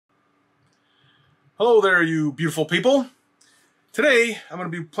Hello there, you beautiful people. Today, I'm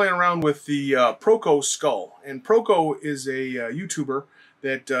going to be playing around with the Proko Skull. And Proko is a YouTuber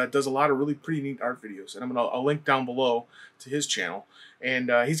that does a lot of really pretty neat art videos. And I'll link down below to his channel.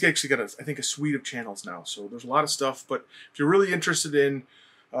 And he's actually got, I think, a suite of channels now. So there's a lot of stuff. But if you're really interested in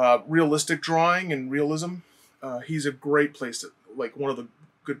realistic drawing and realism, he's a great place to, like, one of the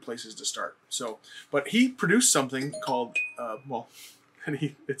good places to start. So, but he produced something called,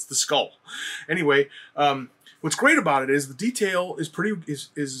 it's the skull. Anyway, what's great about it is the detail is pretty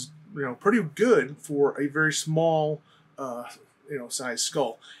good for a very small size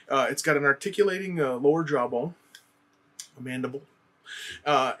skull. It's got an articulating lower jawbone, a mandible,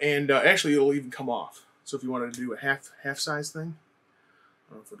 and actually it'll even come off. So if you wanted to do a half size thing,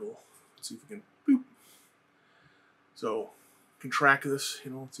 I don't know if it'll. Let's see if we can. Boop. So can track this.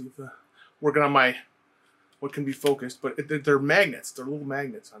 Let's see if working on my. What can be focused, but they're magnets. They're little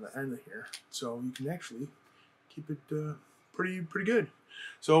magnets on the end of here, so you can actually keep it pretty good.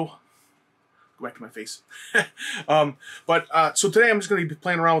 So go back to my face. So today I'm just going to be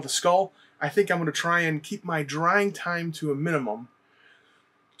playing around with the skull. I think I'm going to try and keep my drying time to a minimum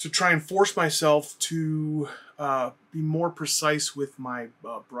to try and force myself to be more precise with my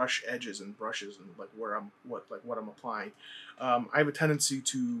brush edges and brushes and like what I'm applying. I have a tendency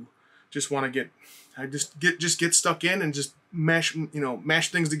to just want to get stuck in and just mash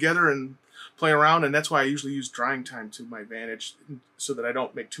things together and play around, and that's why I usually use drying time to my advantage so that I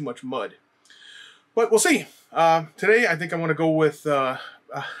don't make too much mud. But we'll see. Today I think I want to go with I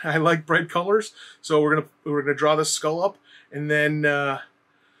like bright colors, so we're gonna draw this skull up and then go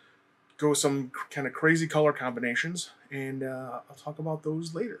with some kind of crazy color combinations, and I'll talk about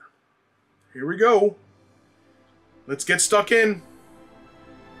those later. Here we go. Let's get stuck in.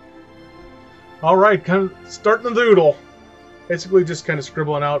 All right, kind of starting the doodle. Basically just kind of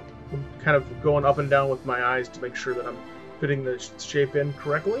scribbling out, kind of going up and down with my eyes to make sure that I'm fitting the shape in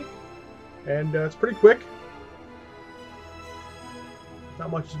correctly. And it's pretty quick.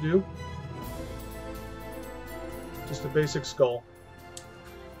 Not much to do. Just a basic skull.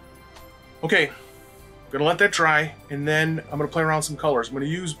 Okay, gonna let that dry, and then I'm gonna play around with some colors. I'm gonna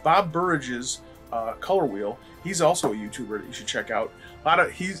use Bob Burridge's color wheel. He's also a YouTuber that you should check out.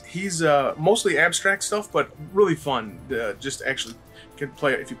 He's mostly abstract stuff, but really fun. Just actually can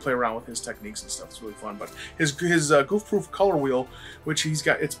play if you play around with his techniques and stuff. It's really fun. But his Goof Proof color wheel, which he's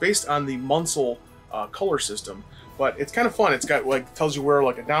got, it's based on the Munsell color system. But it's kind of fun. It's got tells you where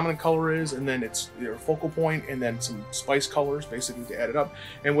like a dominant color is, and then it's your focal point, and then some spice colors basically to add it up.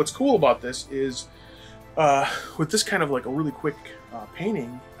 And what's cool about this is with this kind of like a really quick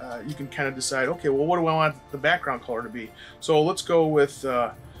painting, you can kind of decide, okay, well, what do I want the background color to be? So let's go with,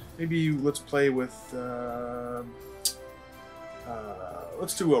 maybe let's play with,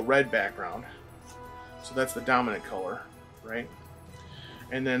 let's do a red background. So that's the dominant color, right?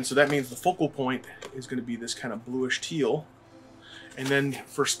 And then, so that means the focal point is going to be this kind of bluish teal. And then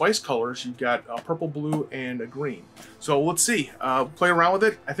for spice colors, you've got a purple, blue, and a green. So let's see. Play around with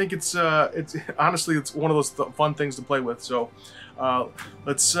it. I think it's honestly, it's one of those fun things to play with. So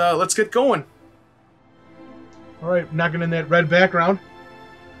let's get going. All right, knocking in that red background.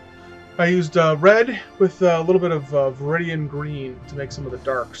 I used red with a little bit of Viridian green to make some of the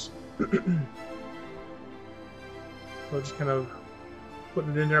darks. So just kind of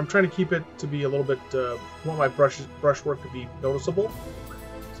putting it in there. I'm trying to keep it to be a little bit, want my brushwork to be noticeable.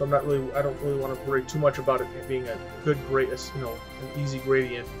 So I don't really want to worry too much about it being a good an easy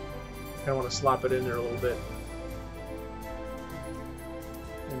gradient. I kind of want to slop it in there a little bit.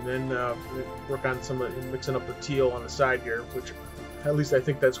 And then work on some of mixing up the teal on the side here, which at least I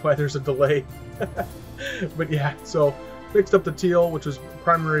think that's why there's a delay. But yeah, so mixed up the teal, which was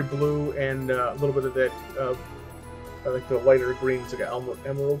primary blue, and a little bit of that I like the lighter greens, like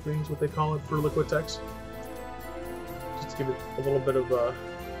emerald greens, what they call it for Liquitex. Just to give it a little bit of a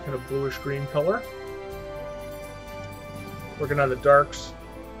kind of bluish green color. Working on the darks.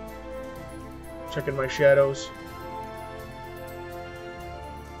 Checking my shadows.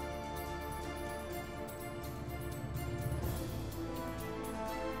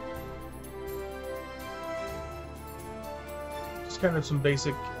 Just kind of some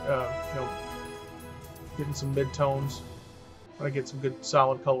basic, getting some mid-tones. I want to get some good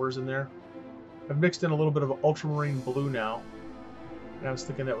solid colors in there. I've mixed in a little bit of ultramarine blue now, and I was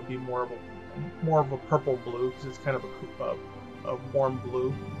thinking that would be more of a purple blue because it's kind of a warm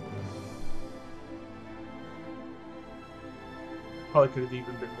blue. Probably could have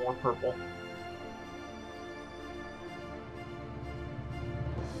even been more purple.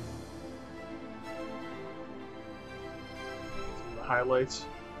 Some of the highlights.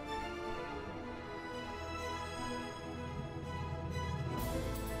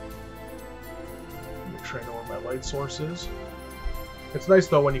 sure I know where my light source is. It's nice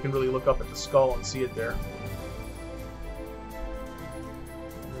though when you can really look up at the skull and see it there.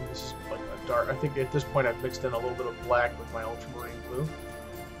 And then this is like a dark. I think at this point I've mixed in a little bit of black with my ultramarine blue.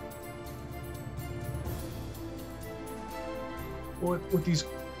 With these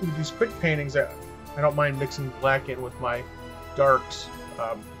quick paintings, I don't mind mixing black in with my darks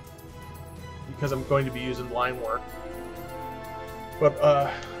because I'm going to be using line work. But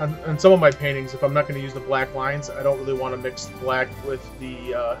on some of my paintings, if I'm not going to use the black lines, I don't really want to mix black with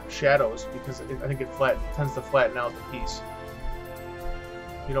the shadows because I think it tends to flatten out the piece.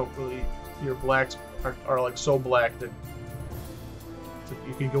 You don't really, your blacks are like so black that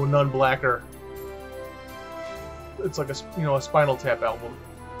you can go none blacker. It's like a Spinal Tap album.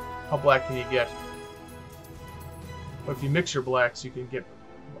 How black can you get? But if you mix your blacks, you can get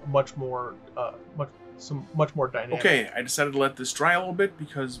much more dynamic. Okay, I decided to let this dry a little bit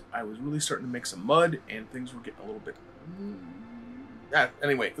because I was really starting to make some mud and things were getting a little bit.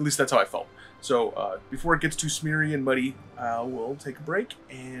 Anyway, at least that's how I felt. So before it gets too smeary and muddy, we'll take a break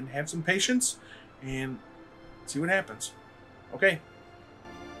and have some patience and see what happens. Okay.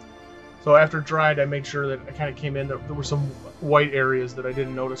 So after it dried, I made sure that I kind of came in. There were some white areas that I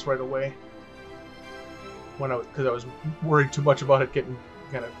didn't notice right away because I was worried too much about it getting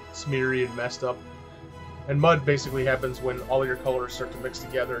kind of smeary and messed up. And mud basically happens when all your colors start to mix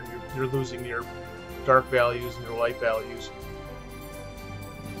together and you're losing your dark values and your light values.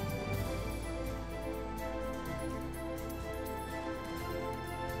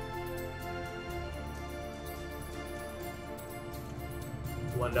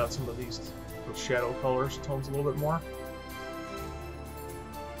 Blend out some of those shadow colors, tones a little bit more.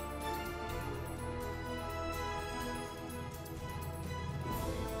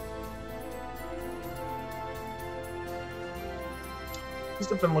 He's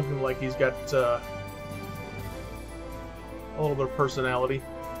definitely looking like he's got a little bit of personality.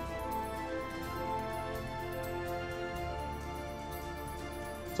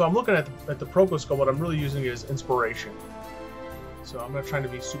 So I'm looking at the Proko Skull, but I'm really using it as inspiration. So I'm not trying to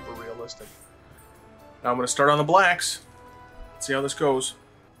be super realistic. Now I'm going to start on the blacks. See how this goes.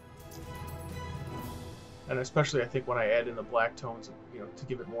 And especially I think when I add in the black tones, to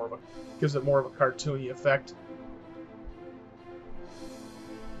give it gives it more of a cartoony effect.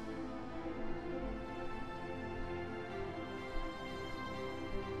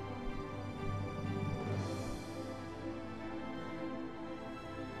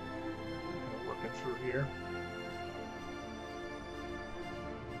 Working through here.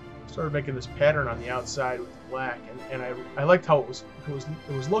 Started making this pattern on the outside with black, and I liked how it was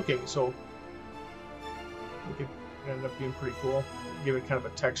looking. So it ended up being pretty cool. Give it kind of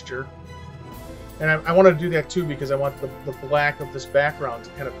a texture, and I want to do that too because I want the black of this background to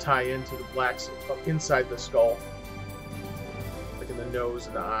kind of tie into the blacks inside the skull, like in the nose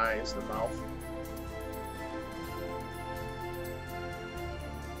and the eyes, and the mouth.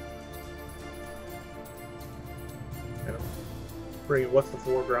 Kind of bring what's the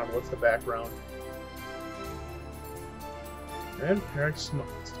foreground, what's the background. And here I just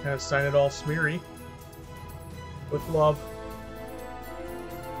kind of sign it all smeary with love.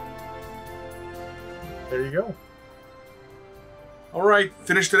 There you go. All right,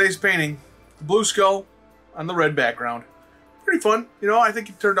 finished today's painting. The blue skull on the red background. Pretty fun. I think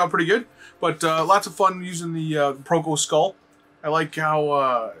it turned out pretty good. But lots of fun using the Proko Skull. I like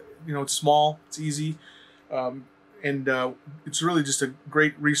how, it's small, it's easy. And it's really just a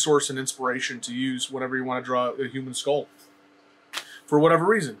great resource and inspiration to use whenever you want to draw a human skull. For whatever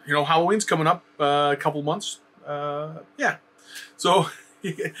reason. Halloween's coming up a couple months. Yeah. So,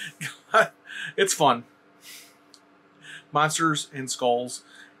 it's fun. Monsters and skulls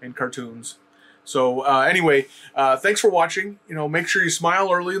and cartoons. So, anyway, thanks for watching. Make sure you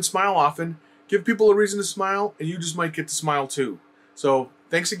smile early and smile often. Give people a reason to smile, and you just might get to smile too. So,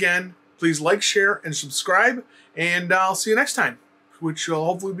 thanks again. Please like, share, and subscribe. And I'll see you next time, which will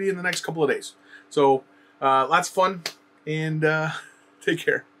hopefully be in the next couple of days. So, lots of fun, and take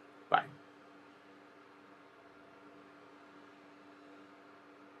care.